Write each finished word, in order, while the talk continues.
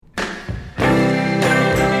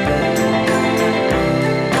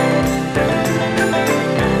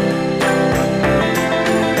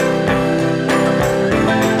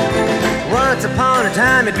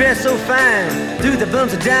time you dress so fine, through the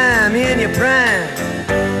bumps of dime in your prime.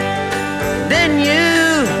 Then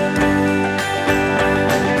you,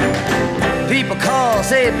 people call,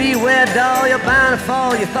 say beware doll, you're bound to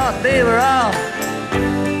fall. You thought they were all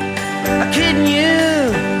kidding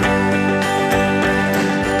you.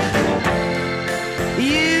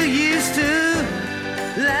 You used to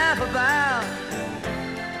laugh about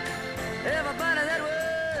everybody that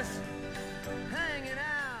was hanging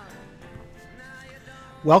out.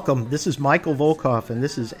 Welcome. This is Michael Volkov, and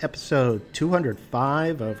this is episode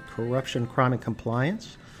 205 of Corruption, Crime, and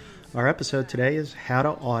Compliance. Our episode today is How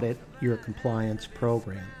to Audit Your Compliance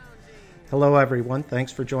Program. Hello, everyone.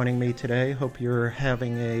 Thanks for joining me today. Hope you're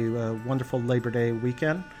having a wonderful Labor Day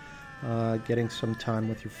weekend, getting some time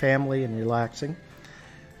with your family and relaxing.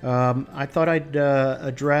 I thought I'd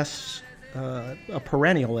address a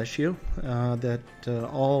perennial issue that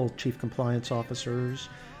all chief compliance officers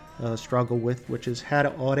struggle with, which is how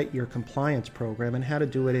to audit your compliance program and how to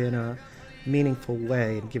do it in a meaningful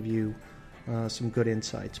way and give you some good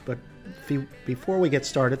insights. But before we get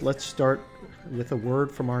started, let's start with a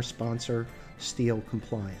word from our sponsor, Steele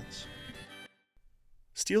Compliance.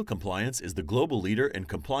 Steele Compliance is the global leader in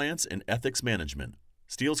compliance and ethics management.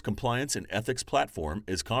 Steele's compliance and ethics platform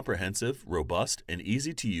is comprehensive, robust, and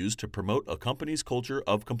easy to use to promote a company's culture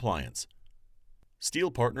of compliance.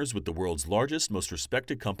 Steele partners with the world's largest, most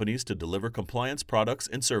respected companies to deliver compliance products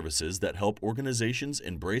and services that help organizations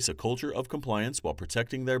embrace a culture of compliance while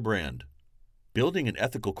protecting their brand. Building an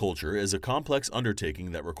ethical culture is a complex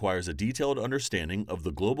undertaking that requires a detailed understanding of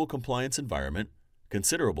the global compliance environment,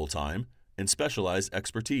 considerable time, and specialized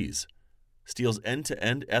expertise. Steele's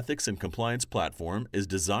end-to-end ethics and compliance platform is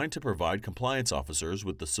designed to provide compliance officers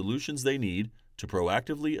with the solutions they need to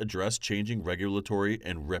proactively address changing regulatory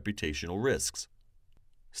and reputational risks.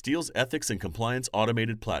 Steele's ethics and compliance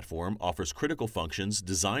automated platform offers critical functions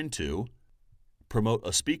designed to promote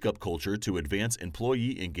a speak-up culture to advance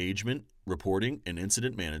employee engagement, reporting, and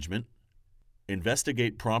incident management,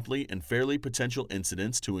 investigate promptly and fairly potential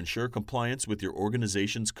incidents to ensure compliance with your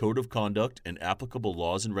organization's code of conduct and applicable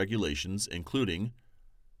laws and regulations, including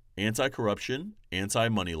anti-corruption,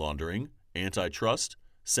 anti-money laundering, antitrust,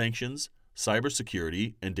 sanctions,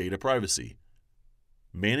 cybersecurity, and data privacy.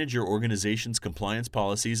 Manage your organization's compliance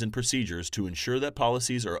policies and procedures to ensure that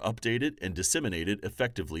policies are updated and disseminated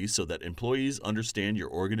effectively so that employees understand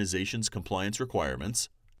your organization's compliance requirements.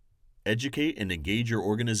 Educate and engage your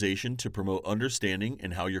organization to promote understanding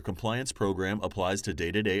in how your compliance program applies to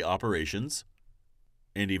day-to-day operations.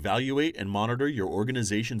 And evaluate and monitor your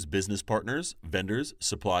organization's business partners, vendors,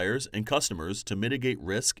 suppliers, and customers to mitigate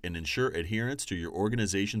risk and ensure adherence to your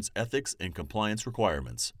organization's ethics and compliance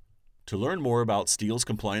requirements. To learn more about Steele's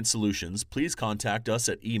compliance solutions, please contact us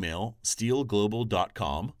at email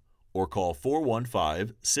steeleglobal.com or call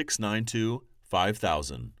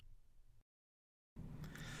 415-692-5000.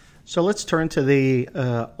 So let's turn to the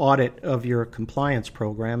audit of your compliance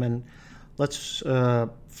program, and let's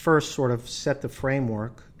first sort of set the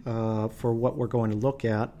framework for what we're going to look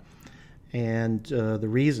at and the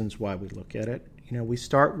reasons why we look at it. We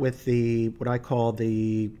start with what I call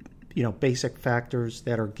the basic factors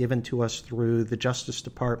that are given to us through the Justice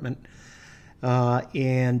Department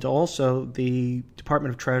and also the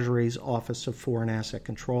Department of Treasury's Office of Foreign Asset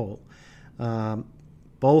Control,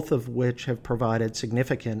 both of which have provided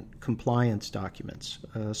significant compliance documents.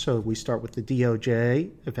 So we start with the DOJ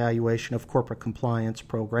Evaluation of Corporate Compliance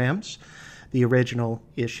Programs, the original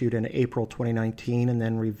issued in April 2019 and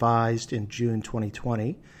then revised in June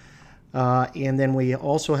 2020. And then we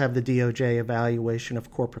also have the DOJ Evaluation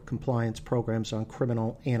of Corporate Compliance Programs on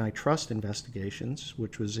Criminal Antitrust Investigations,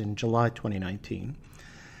 which was in July 2019.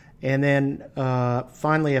 And then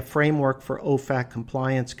finally, a framework for OFAC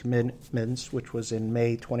compliance commitments, which was in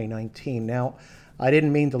May 2019. Now, I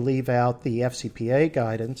didn't mean to leave out the FCPA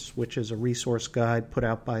guidance, which is a resource guide put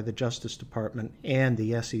out by the Justice Department and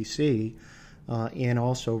the SEC, and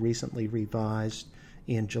also recently revised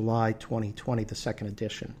in July 2020, the second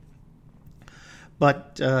edition.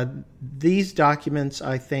 But these documents,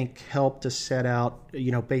 I think, help to set out,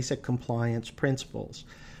 basic compliance principles.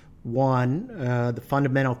 One, the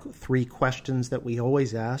fundamental three questions that we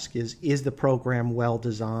always ask is the program well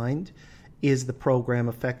designed? Is the program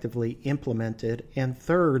effectively implemented? And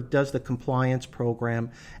third, does the compliance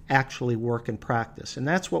program actually work in practice? And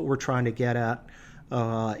that's what we're trying to get at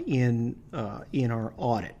in our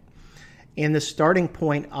audit. And the starting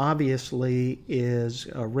point, obviously, is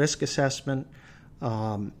a risk assessment,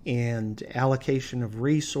 and allocation of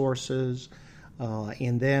resources,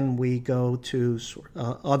 and then we go to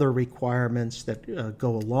other requirements that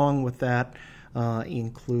go along with that,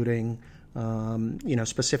 including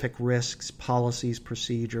specific risks, policies,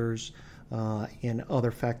 procedures, and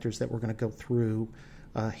other factors that we're going to go through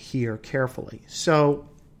here carefully. So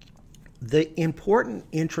the important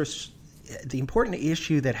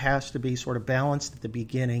issue that has to be sort of balanced at the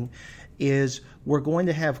beginning is we're going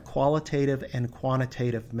to have qualitative and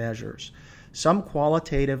quantitative measures. Some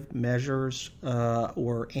qualitative measures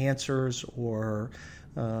or answers or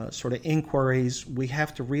sort of inquiries we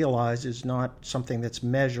have to realize is not something that's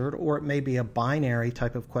measured, or it may be a binary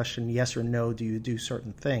type of question, yes or no, do you do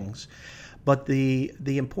certain things? But the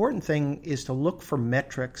important thing is to look for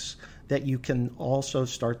metrics that you can also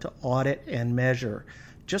start to audit and measure.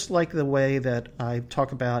 Just like the way that I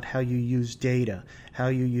talk about how you use data, how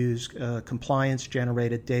you use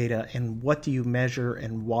compliance-generated data, and what do you measure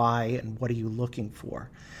and why, and what are you looking for.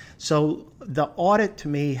 So the audit to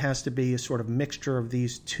me has to be a sort of mixture of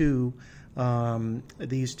these two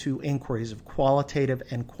inquiries of qualitative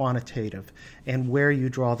and quantitative, and where you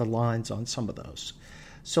draw the lines on some of those.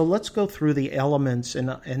 So let's go through the elements,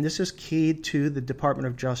 and this is keyed to the Department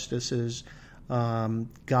of Justice's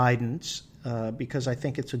guidance, because I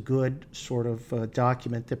think it's a good sort of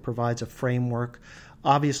document that provides a framework,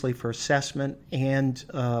 obviously for assessment and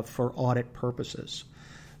for audit purposes.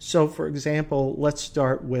 So, for example, let's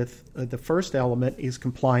start with the first element is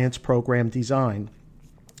compliance program design.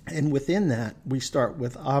 And within that, we start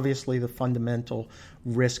with obviously the fundamental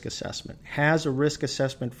risk assessment. Has a risk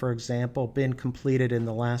assessment, for example, been completed in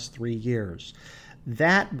the last 3 years?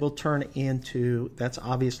 That will turn into, that's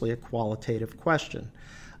obviously a qualitative question,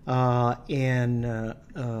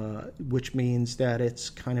 which means that it's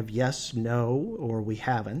kind of yes, no, or we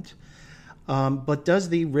haven't. But does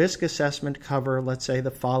the risk assessment cover, let's say,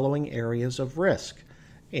 the following areas of risk?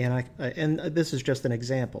 And this is just an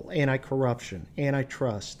example: anti-corruption,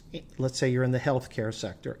 antitrust, let's say you're in the healthcare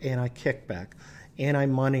sector, anti-kickback,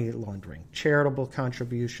 anti-money laundering, charitable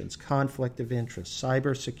contributions, conflict of interest,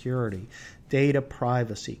 cybersecurity, data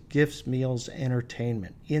privacy, gifts, meals,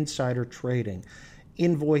 entertainment, insider trading,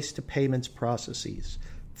 invoice to payments processes,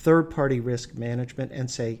 third-party risk management, and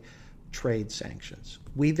say trade sanctions.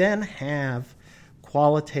 We then have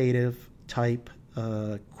qualitative type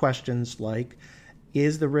questions like,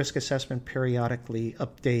 is the risk assessment periodically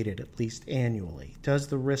updated, at least annually? Does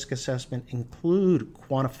the risk assessment include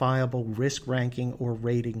quantifiable risk ranking or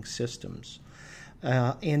rating systems?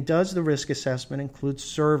 And does the risk assessment include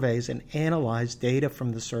surveys and analyze data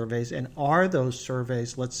from the surveys? And are those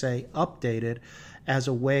surveys, let's say, updated as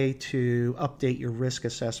a way to update your risk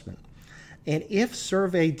assessment? And if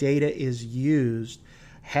survey data is used,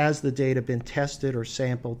 has the data been tested or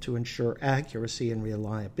sampled to ensure accuracy and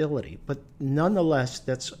reliability? But nonetheless,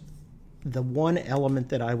 that's the one element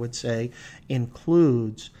that I would say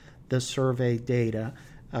includes the survey data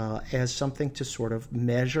as something to sort of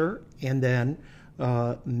measure and then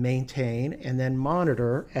maintain and then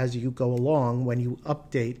monitor as you go along when you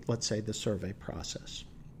update, let's say, the survey process.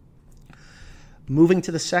 Moving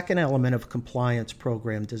to the second element of compliance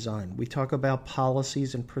program design, we talk about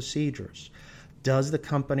policies and procedures. Does the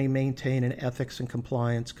company maintain an ethics and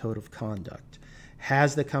compliance code of conduct?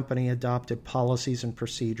 Has the company adopted policies and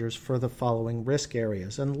procedures for the following risk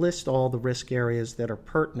areas? And list all the risk areas that are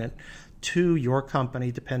pertinent to your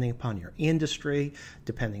company depending upon your industry,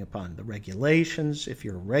 depending upon the regulations, if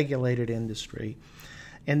you're a regulated industry.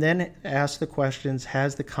 And then ask the questions,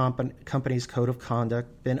 has the company's code of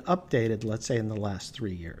conduct been updated, let's say, in the last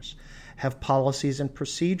 3 years? Have policies and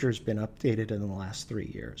procedures been updated in the last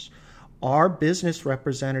 3 years? Are business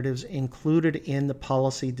representatives included in the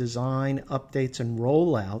policy design, updates, and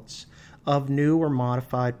rollouts of new or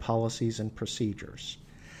modified policies and procedures?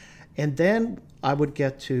 And then I would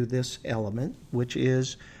get to this element, which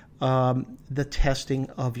is the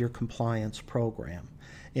testing of your compliance program.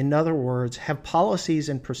 In other words, have policies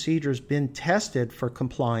and procedures been tested for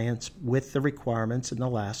compliance with the requirements in the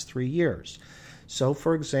last 3 years? So,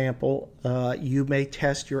 for example, you may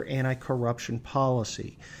test your anti-corruption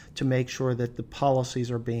policy to make sure that the policies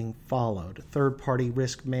are being followed. Third-party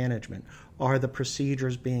risk management, are the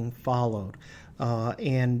procedures being followed?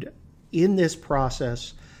 And in this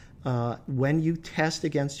process, when you test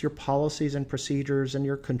against your policies and procedures and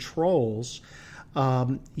your controls,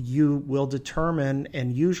 you will determine,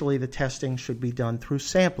 and usually the testing should be done through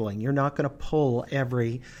sampling. You're not going to pull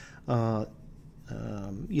every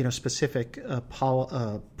specific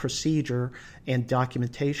procedure and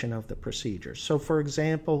documentation of the procedure. So, for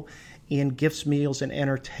example, in gifts, meals, and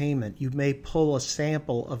entertainment, you may pull a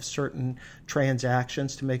sample of certain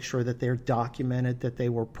transactions to make sure that they're documented, that they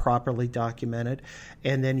were properly documented,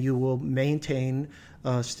 and then you will maintain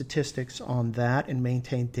statistics on that and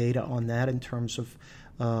maintain data on that in terms of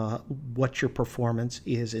what your performance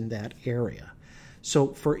is in that area. So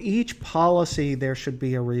for each policy, there should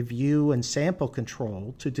be a review and sample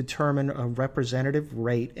control to determine a representative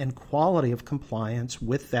rate and quality of compliance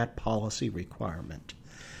with that policy requirement.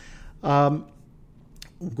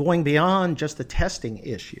 Going beyond just the testing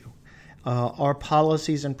issue, are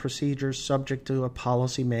policies and procedures subject to a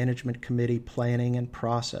policy management committee planning and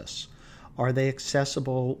process? Are they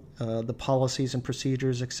accessible, the policies and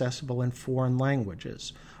procedures accessible in foreign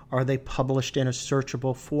languages? Are they published in a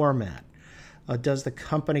searchable format? Does the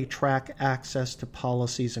company track access to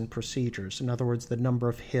policies and procedures? In other words, the number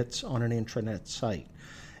of hits on an intranet site.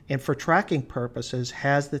 And for tracking purposes,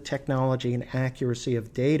 has the technology and accuracy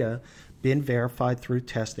of data been verified through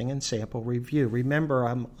testing and sample review? Remember,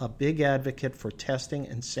 I'm a big advocate for testing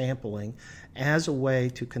and sampling as a way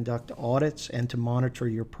to conduct audits and to monitor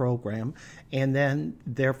your program, and then,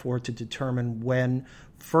 therefore, to determine when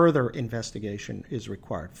further investigation is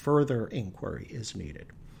required, further inquiry is needed.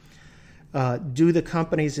 Do the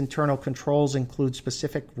company's internal controls include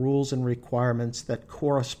specific rules and requirements that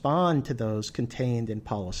correspond to those contained in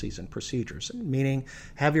policies and procedures? Meaning,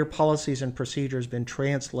 have your policies and procedures been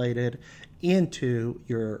translated into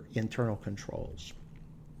your internal controls?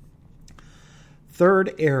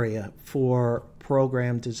 Third area for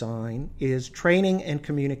program design is training and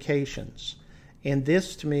communications. And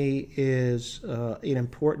this, to me, is an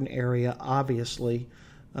important area, obviously,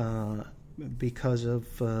 because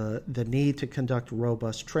of the need to conduct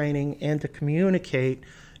robust training and to communicate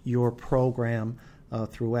your program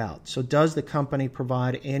throughout. So does the company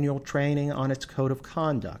provide annual training on its code of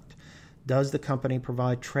conduct? Does the company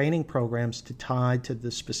provide training programs tied to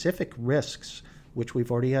the specific risks which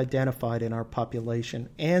we've already identified in our population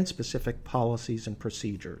and specific policies and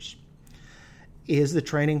procedures? Is the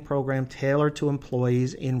training program tailored to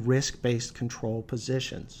employees in risk-based control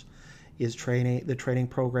positions? Is the training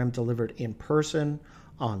program delivered in person,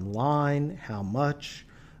 online, how much,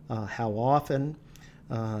 how often?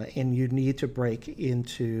 And you need to break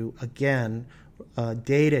into, again,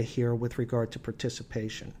 data here with regard to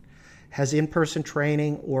participation. Has in-person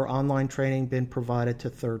training or online training been provided to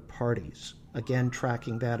third parties? Again,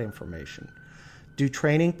 tracking that information. Do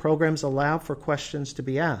training programs allow for questions to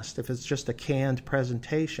be asked? If it's just a canned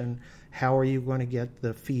presentation, how are you going to get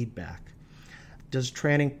the feedback? Does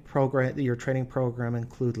your training program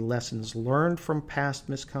include lessons learned from past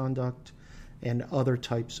misconduct and other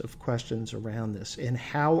types of questions around this? And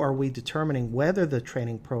how are we determining whether the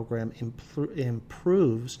training program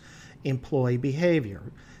improves employee behavior?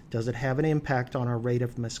 Does it have an impact on our rate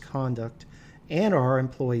of misconduct? And are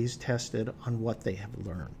employees tested on what they have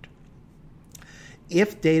learned?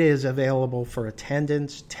 If data is available for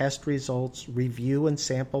attendance, test results, review and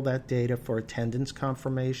sample that data for attendance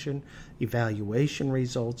confirmation, evaluation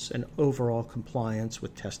results, and overall compliance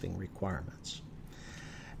with testing requirements.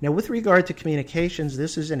 Now, with regard to communications,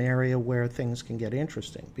 this is an area where things can get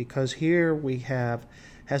interesting, because here we has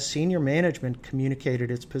senior management communicated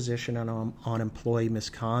its position on employee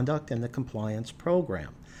misconduct and the compliance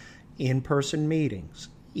program? In-person meetings,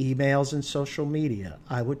 emails and social media.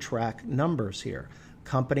 I would track numbers here.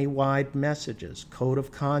 Company-wide messages, code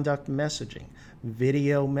of conduct messaging,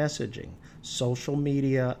 video messaging, social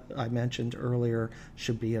media, I mentioned earlier,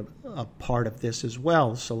 should be a part of this as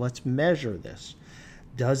well. So let's measure this.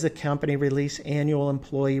 Does the company release annual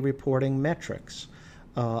employee reporting metrics,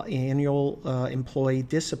 annual employee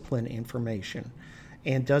discipline information?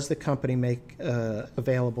 And does the company make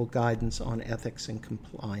available guidance on ethics and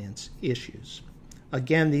compliance issues?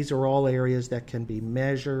 Again, these are all areas that can be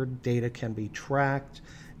measured, data can be tracked,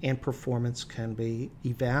 and performance can be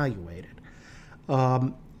evaluated.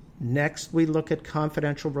 Next, we look at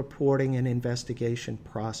confidential reporting and investigation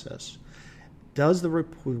process. Does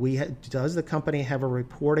the company have a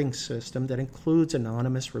reporting system that includes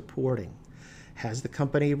anonymous reporting? Has the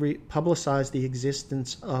company publicized the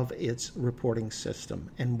existence of its reporting system,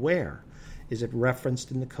 and where? Is it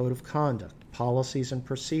referenced in the code of conduct, policies and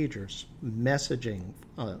procedures, messaging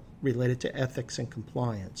related to ethics and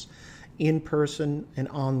compliance, in-person and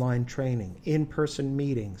online training, in-person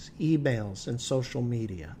meetings, emails, and social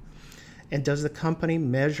media? And does the company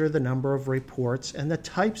measure the number of reports and the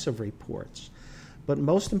types of reports? But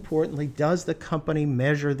most importantly, does the company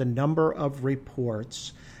measure the number of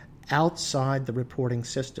reports outside the reporting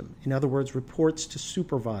system? In other words, reports to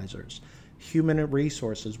supervisors, human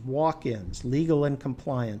resources, walk-ins, legal and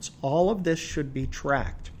compliance. All of this should be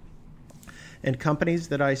tracked. And companies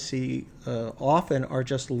that I see often are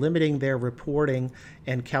just limiting their reporting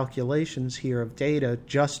and calculations here of data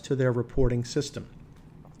just to their reporting system.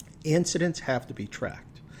 Incidents have to be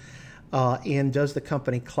tracked. And does the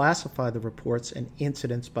company classify the reports and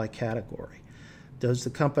incidents by category? Does the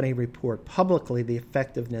company report publicly the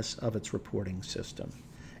effectiveness of its reporting system?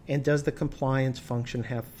 And does the compliance function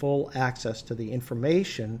have full access to the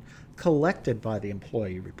information collected by the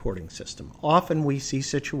employee reporting system? Often we see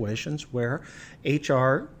situations where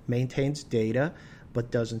HR maintains data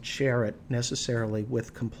but doesn't share it necessarily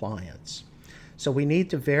with compliance. So we need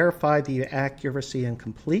to verify the accuracy and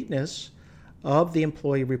completeness of the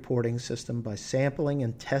employee reporting system by sampling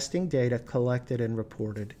and testing data collected and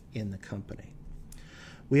reported in the company.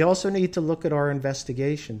 We also need to look at our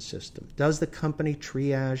investigation system. Does the company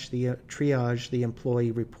triage the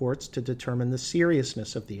employee reports to determine the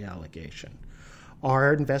seriousness of the allegation?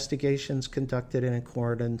 Are investigations conducted in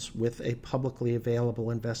accordance with a publicly available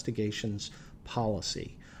investigations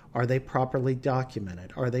policy? Are they properly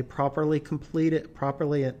documented? Are they promptly completed?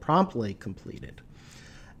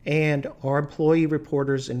 And are employee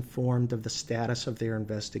reporters informed of the status of their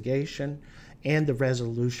investigation and the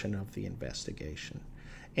resolution of the investigation?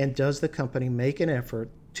 And does the company make an effort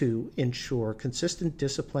to ensure consistent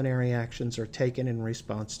disciplinary actions are taken in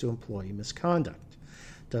response to employee misconduct?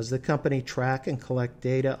 Does the company track and collect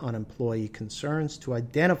data on employee concerns to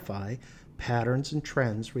identify patterns and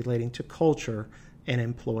trends relating to culture and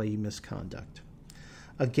employee misconduct?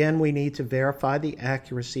 Again, we need to verify the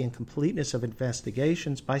accuracy and completeness of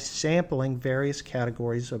investigations by sampling various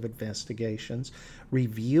categories of investigations,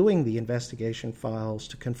 reviewing the investigation files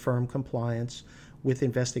to confirm compliance with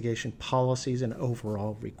investigation policies and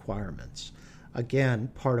overall requirements.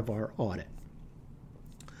 Again, part of our audit.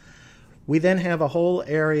 We then have a whole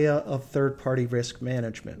area of third-party risk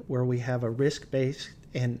management where we have a risk-based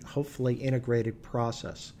and hopefully integrated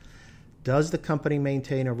process. Does the company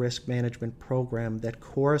maintain a risk management program that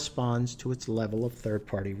corresponds to its level of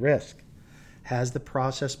third-party risk? Has the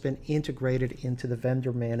process been integrated into the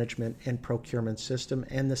vendor management and procurement system,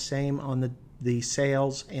 and the same on the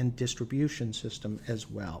sales and distribution system as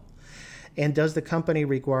well? And does the company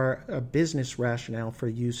require a business rationale for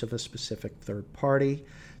use of a specific third party?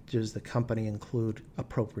 Does the company include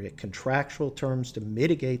appropriate contractual terms to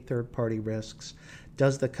mitigate third-party risks?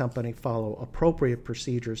 Does the company follow appropriate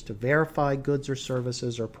procedures to verify goods or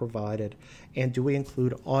services are provided? And do we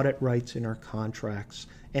include audit rights in our contracts?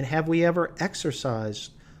 And have we ever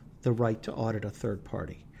exercised the right to audit a third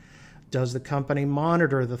party? Does the company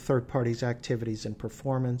monitor the third party's activities and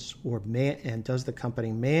performance, and does the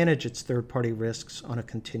company manage its third-party risks on a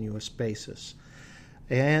continuous basis?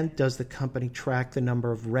 And does the company track the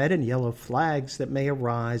number of red and yellow flags that may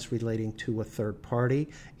arise relating to a third party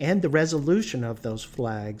and the resolution of those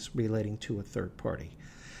flags relating to a third party?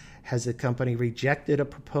 Has the company rejected a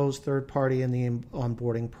proposed third party in the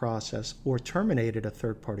onboarding process or terminated a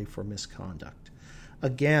third party for misconduct?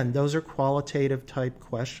 Again, those are qualitative type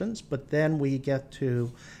questions, but then we get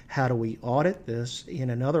to how do we audit this in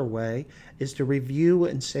another way is to review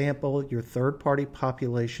and sample your third party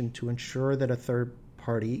population to ensure that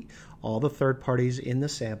all the third parties in the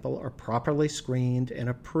sample are properly screened and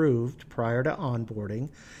approved prior to onboarding,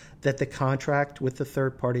 that the contract with the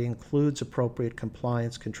third party includes appropriate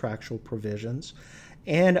compliance contractual provisions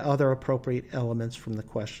and other appropriate elements from the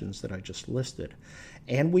questions that I just listed.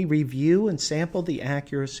 And we review and sample the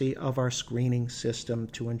accuracy of our screening system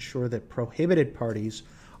to ensure that prohibited parties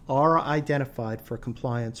are identified for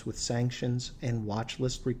compliance with sanctions and watch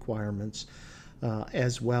list requirements,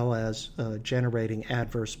 as well as generating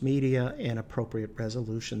adverse media and appropriate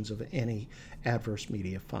resolutions of any adverse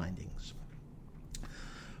media findings.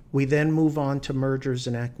 We then move on to mergers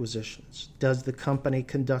and acquisitions. Does the company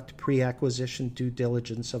conduct pre-acquisition due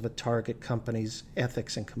diligence of a target company's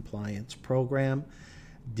ethics and compliance program?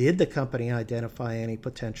 Did the company identify any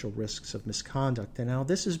potential risks of misconduct? And now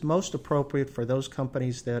this is most appropriate for those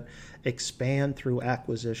companies that expand through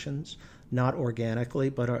acquisitions, not organically,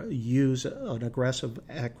 but use an aggressive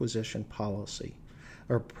acquisition policy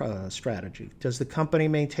or strategy. Does the company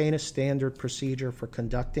maintain a standard procedure for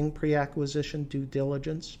conducting pre-acquisition due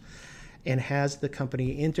diligence? And has the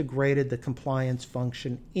company integrated the compliance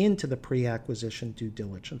function into the pre-acquisition due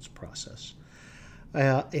diligence process?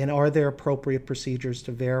 And are there appropriate procedures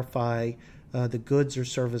to verify the goods or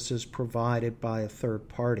services provided by a third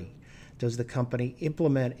party? Does the company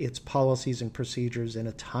implement its policies and procedures in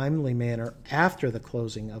a timely manner after the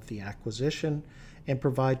closing of the acquisition and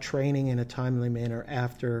provide training in a timely manner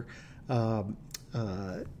after of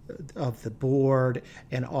the board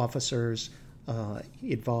and officers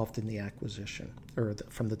involved in the acquisition or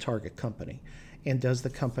from the target company? And does the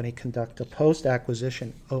company conduct a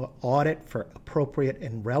post-acquisition audit for appropriate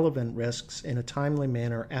and relevant risks in a timely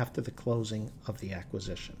manner after the closing of the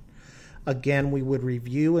acquisition? Again, we would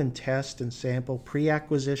review and test and sample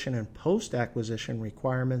pre-acquisition and post-acquisition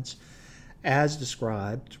requirements as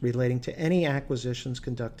described relating to any acquisitions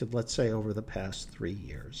conducted, let's say, over the past 3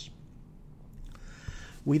 years.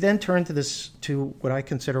 We then turn to what I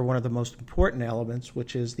consider one of the most important elements,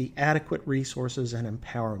 which is the adequate resources and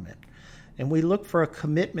empowerment. And we look for a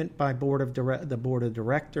commitment by the board of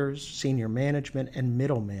directors, senior management, and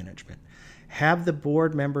middle management. Have the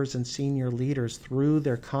board members and senior leaders, through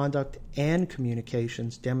their conduct and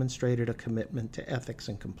communications, demonstrated a commitment to ethics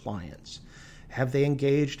and compliance? Have they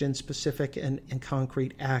engaged in specific and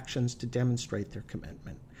concrete actions to demonstrate their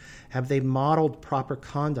commitment? Have they modeled proper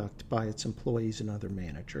conduct by its employees and other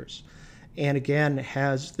managers? And again,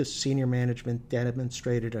 has the senior management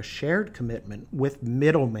demonstrated a shared commitment with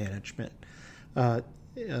middle management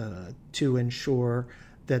to ensure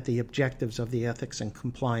that the objectives of the ethics and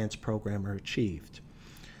compliance program are achieved?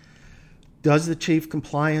 Does the Chief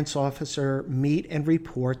Compliance Officer meet and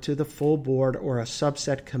report to the full board or a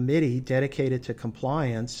subset committee dedicated to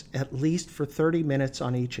compliance at least for 30 minutes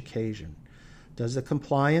on each occasion? Does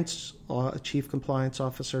the Chief Compliance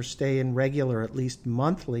Officer stay in regular, at least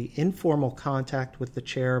monthly, informal contact with the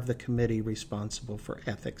chair of the committee responsible for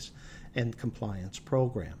ethics and compliance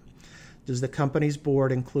program? Does the company's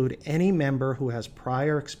board include any member who has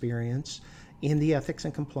prior experience in the ethics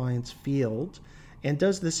and compliance field? And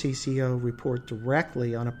does the CCO report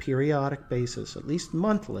directly on a periodic basis, at least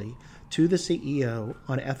monthly, to the CEO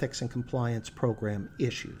on ethics and compliance program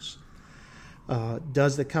issues?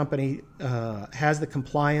 Has the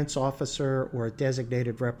compliance officer or a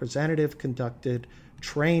designated representative conducted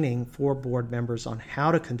training for board members on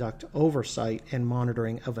how to conduct oversight and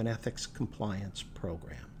monitoring of an ethics compliance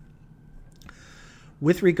program?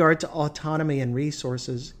 With regard to autonomy and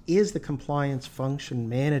resources, is the compliance function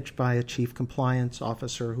managed by a chief compliance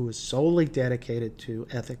officer who is solely dedicated to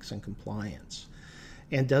ethics and compliance?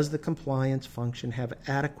 And does the compliance function have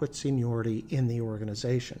adequate seniority in the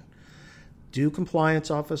organization? Do compliance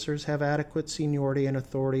officers have adequate seniority and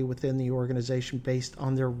authority within the organization based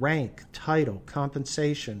on their rank, title,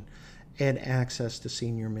 compensation, and access to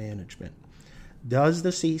senior management? Does the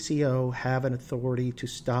CCO have an authority to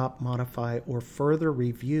stop, modify, or further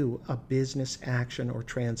review a business action or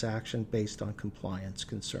transaction based on compliance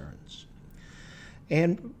concerns?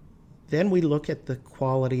 And then we look at the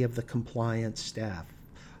quality of the compliance staff.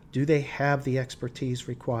 Do they have the expertise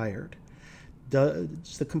required?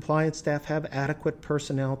 Does the compliance staff have adequate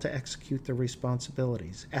personnel to execute their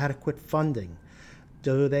responsibilities? Adequate funding?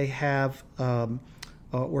 Do they have, or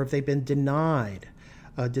have they been denied?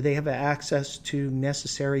 Do they have access to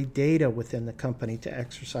necessary data within the company to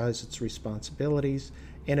exercise its responsibilities,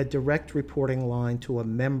 and a direct reporting line to a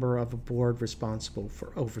member of a board responsible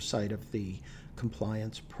for oversight of the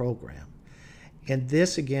compliance program? And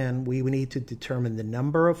this, again, we need to determine the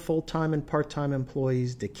number of full-time and part-time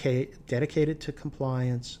employees dedicated to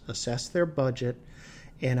compliance, assess their budget,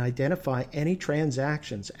 and identify any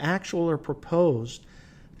transactions, actual or proposed,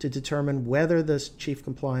 to determine whether the Chief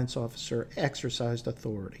Compliance Officer exercised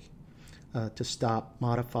authority to stop,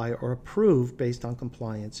 modify, or approve based on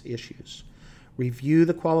compliance issues. Review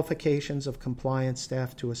the qualifications of compliance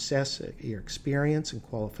staff to assess your experience and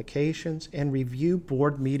qualifications, and review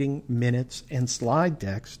board meeting minutes and slide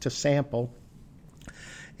decks to sample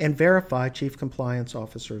and verify Chief Compliance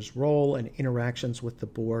Officer's role and interactions with the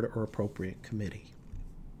board or appropriate committee.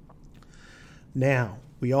 Now,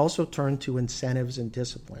 we also turn to incentives and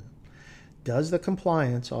discipline. Does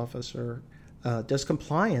compliance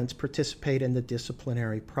participate in the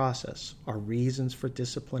disciplinary process? Are reasons for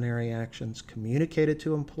disciplinary actions communicated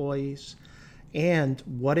to employees? And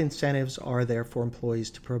what incentives are there for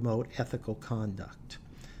employees to promote ethical conduct?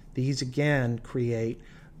 These, again, create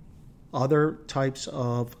other types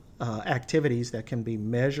of activities that can be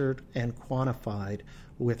measured and quantified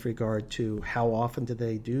with regard to how often do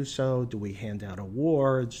they do so, do we hand out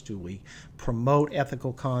awards, do we promote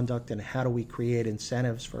ethical conduct, and how do we create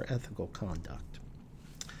incentives for ethical conduct.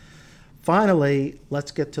 Finally,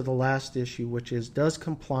 let's get to the last issue, which is does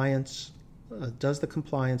the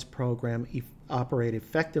compliance program operate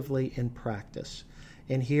effectively in practice?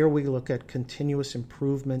 And here we look at continuous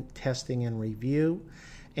improvement, testing, and review.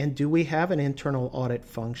 And do we have an internal audit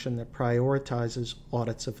function that prioritizes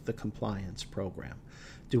audits of the compliance program?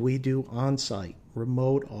 Do we do on-site,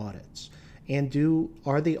 remote audits? And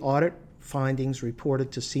are the audit findings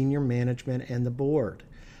reported to senior management and the board?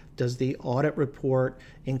 Does the audit report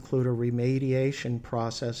include a remediation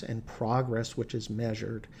process and progress which is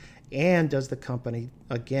measured? And does the company,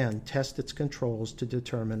 again, test its controls to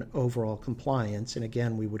determine overall compliance? And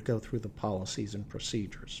again, we would go through the policies and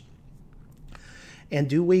procedures. And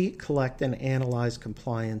do we collect and analyze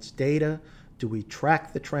compliance data? Do we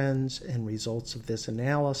track the trends and results of this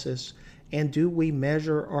analysis? And do we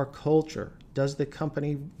measure our culture? Does the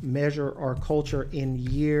company measure our culture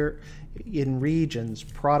in regions,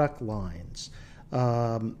 product lines,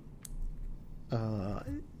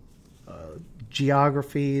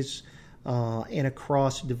 geographies, and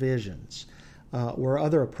across divisions, or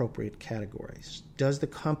other appropriate categories? Does the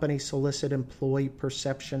company solicit employee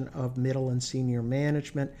perception of middle and senior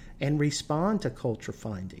management and respond to culture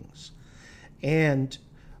findings? And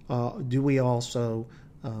do we also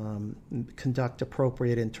conduct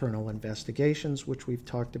appropriate internal investigations, which we've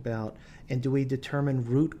talked about? And do we determine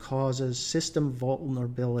root causes, system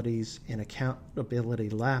vulnerabilities, and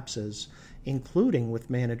accountability lapses, including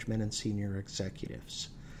with management and senior executives?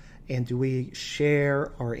 And do we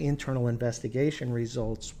share our internal investigation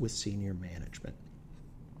results with senior management?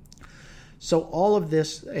 So all of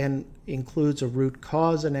this includes a root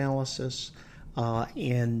cause analysis,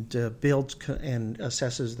 and builds and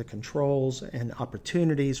assesses the controls and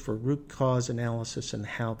opportunities for root cause analysis and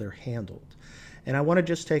how they're handled. And I want to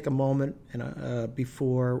just take a moment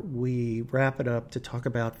before we wrap it up to talk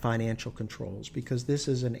about financial controls, because this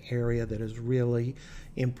is an area that is really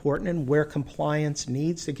important and where compliance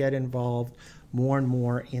needs to get involved more and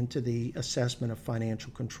more into the assessment of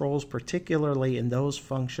financial controls, particularly in those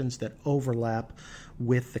functions that overlap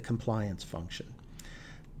with the compliance function.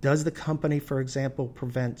 Does the company, for example,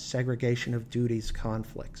 prevent segregation of duties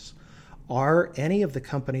conflicts? Are any of the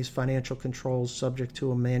company's financial controls subject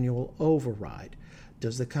to a manual override?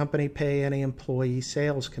 Does the company pay any employee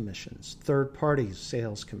sales commissions, third-party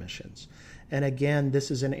sales commissions? And again, this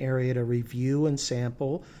is an area to review and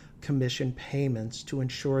sample commission payments to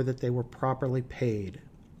ensure that they were properly paid.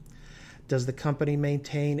 Does the company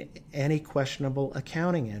maintain any questionable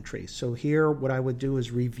accounting entries? So here, what I would do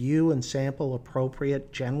is review and sample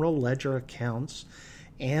appropriate general ledger accounts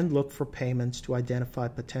and look for payments to identify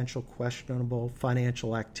potential questionable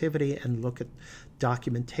financial activity and look at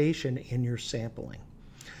documentation in your sampling.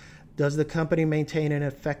 Does the company maintain an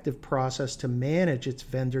effective process to manage its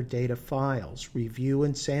vendor data files? Review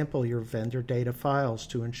and sample your vendor data files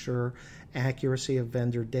to ensure accuracy of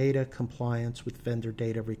vendor data, compliance with vendor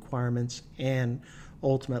data requirements, and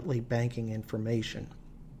ultimately banking information.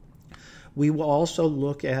 We will also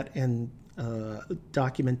look at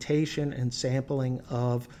documentation and sampling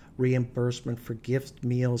of reimbursement for gift,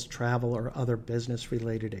 meals, travel, or other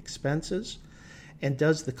business-related expenses. And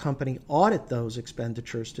does the company audit those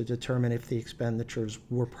expenditures to determine if the expenditures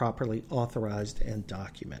were properly authorized and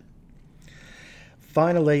documented?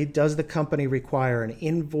 Finally, does the company require an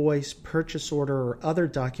invoice, purchase order, or other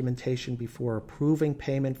documentation before approving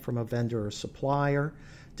payment from a vendor or supplier?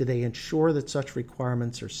 Do they ensure that such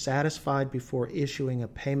requirements are satisfied before issuing a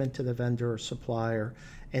payment to the vendor or supplier?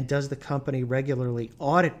 And does the company regularly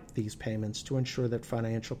audit these payments to ensure that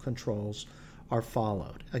financial controls are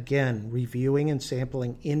followed? Again, reviewing and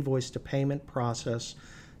sampling invoice to payment process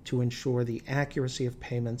to ensure the accuracy of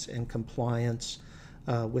payments and compliance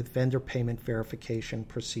with vendor payment verification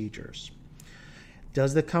procedures.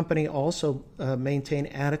 Does the company also maintain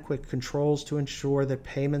adequate controls to ensure that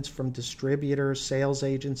payments from distributors, sales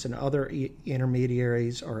agents, and other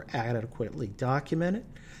intermediaries are adequately documented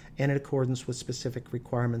and in accordance with specific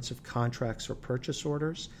requirements of contracts or purchase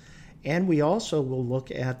orders? And we also will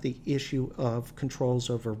look at the issue of controls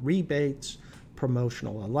over rebates,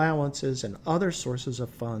 promotional allowances, and other sources of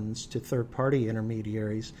funds to third-party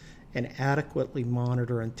intermediaries, and adequately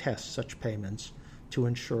monitor and test such payments to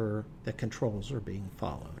ensure that controls are being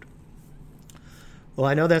followed. Well,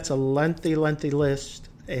 I know that's a lengthy list,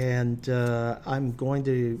 and I'm going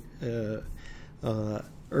to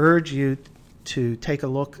urge you to take a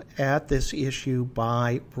look at this issue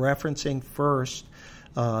by referencing first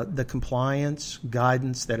the compliance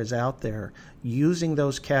guidance that is out there, using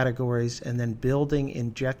those categories, and then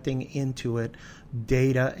injecting into it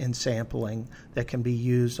data and sampling that can be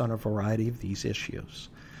used on a variety of these issues.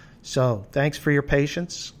 So thanks for your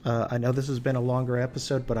patience. I know this has been a longer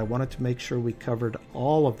episode, but I wanted to make sure we covered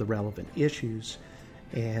all of the relevant issues.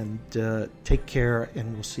 And take care,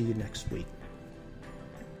 and we'll see you next week.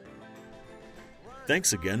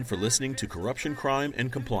 Thanks again for listening to Corruption, Crime,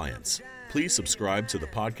 and Compliance. Please subscribe to the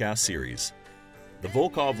podcast series. The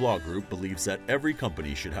Volkov Law Group believes that every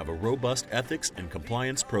company should have a robust ethics and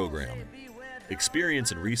compliance program.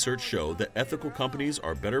 Experience and research show that ethical companies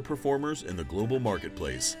are better performers in the global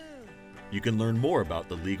marketplace. You can learn more about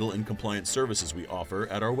the legal and compliance services we offer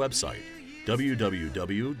at our website,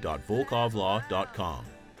 www.volkovlaw.com.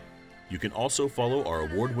 You can also follow our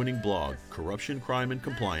award-winning blog, Corruption, Crime, and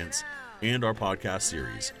Compliance, and our podcast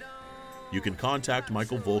series. You can contact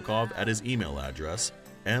Michael Volkov at his email address,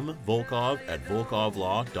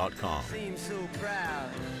 mvolkov@volkovlaw.com. Seem so proud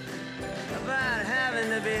about having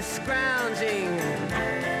to be scrounging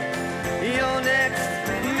your next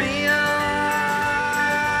meal.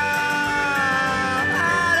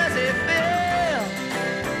 How does it feel?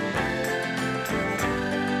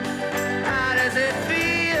 How does it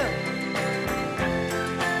feel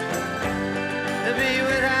to be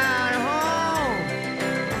without a home?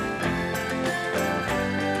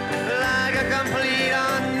 Like a complete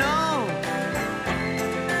unknown,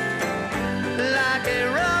 like a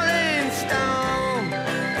rolling stone.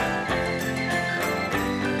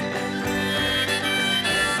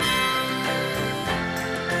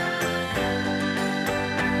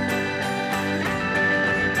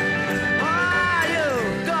 Oh,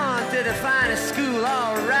 you've gone to the finest school,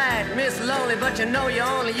 all right, Miss Lonely, but you know you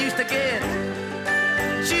only used to get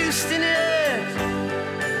juiced in it.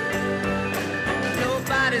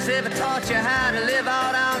 Nobody's ever taught you how to live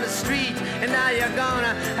out on the street, and now you're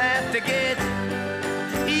gonna have to get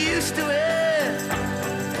used to it.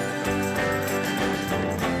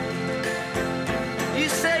 You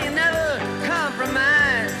say you never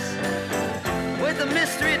compromise with a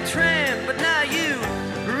mystery tramp, but now you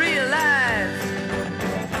realize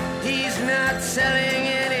he's not selling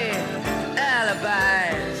any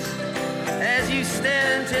alibis as you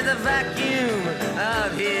stare into the vacuum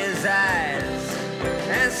of his eyes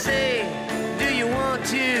and say, do you want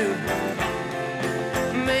to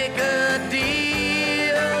make a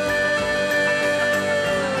deal?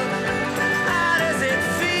 How does it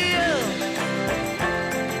feel?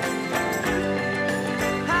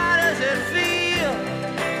 How does it feel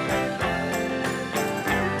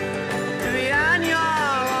to be on your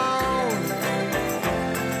own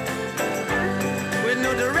with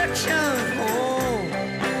no direction home?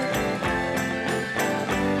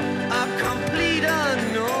 A complete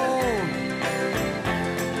unknown,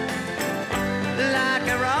 like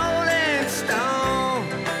a rolling stone.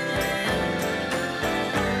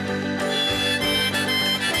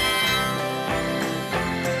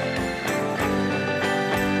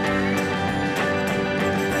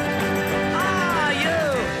 Ah, you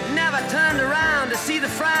never turned around to see the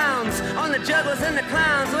frowns on the jugglers and the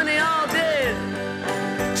clowns when they all did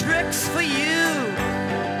tricks for you.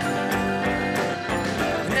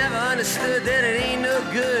 Never understood that it ain't no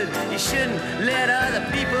good. You shouldn't let other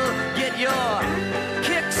people get your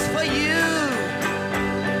kicks for you.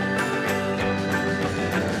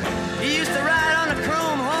 You used to ride on a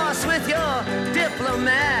chrome horse with your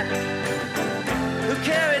diplomat, who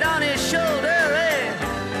carried on his shoulder a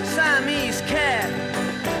Siamese cat.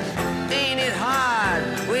 Ain't it hard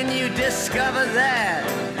when you discover that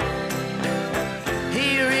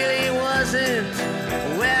he really wasn't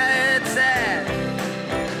where it's at?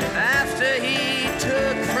 After he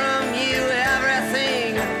took from you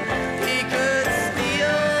everything he could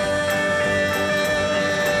steal.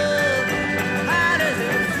 How does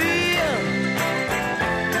it feel?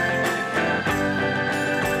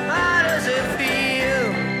 How does it feel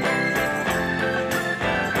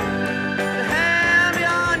to have you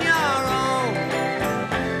on your own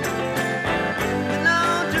with no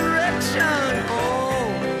direction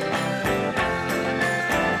home,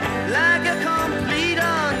 like a complete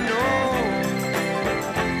unknown,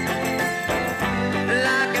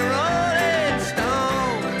 like a rolling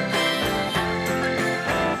stone?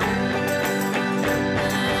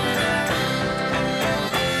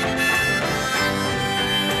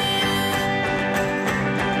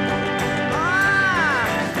 Ah,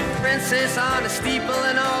 princess on the steeple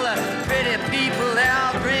and all the pretty people, they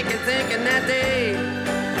all drinking, thinking that they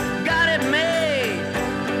got it made,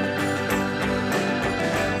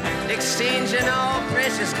 exchanging all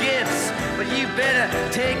precious gifts. But you better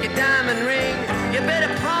take your diamond ring, you better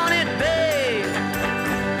pawn it, babe.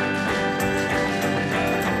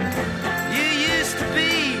 You used to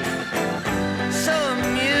be so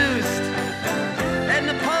amused at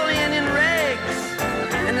Napoleon in rags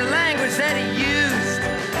and the language that he used.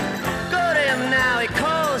 Go to him now, he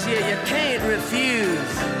calls you, you can't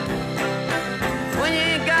refuse. When you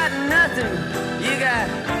ain't got nothing, you got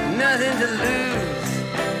nothing to lose.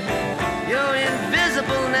 You're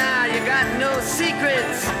invisible now, you got no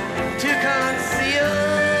secrets to conceal.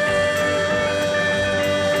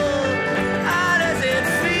 How does it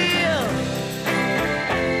feel?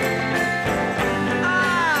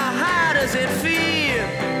 Ah, how does it feel?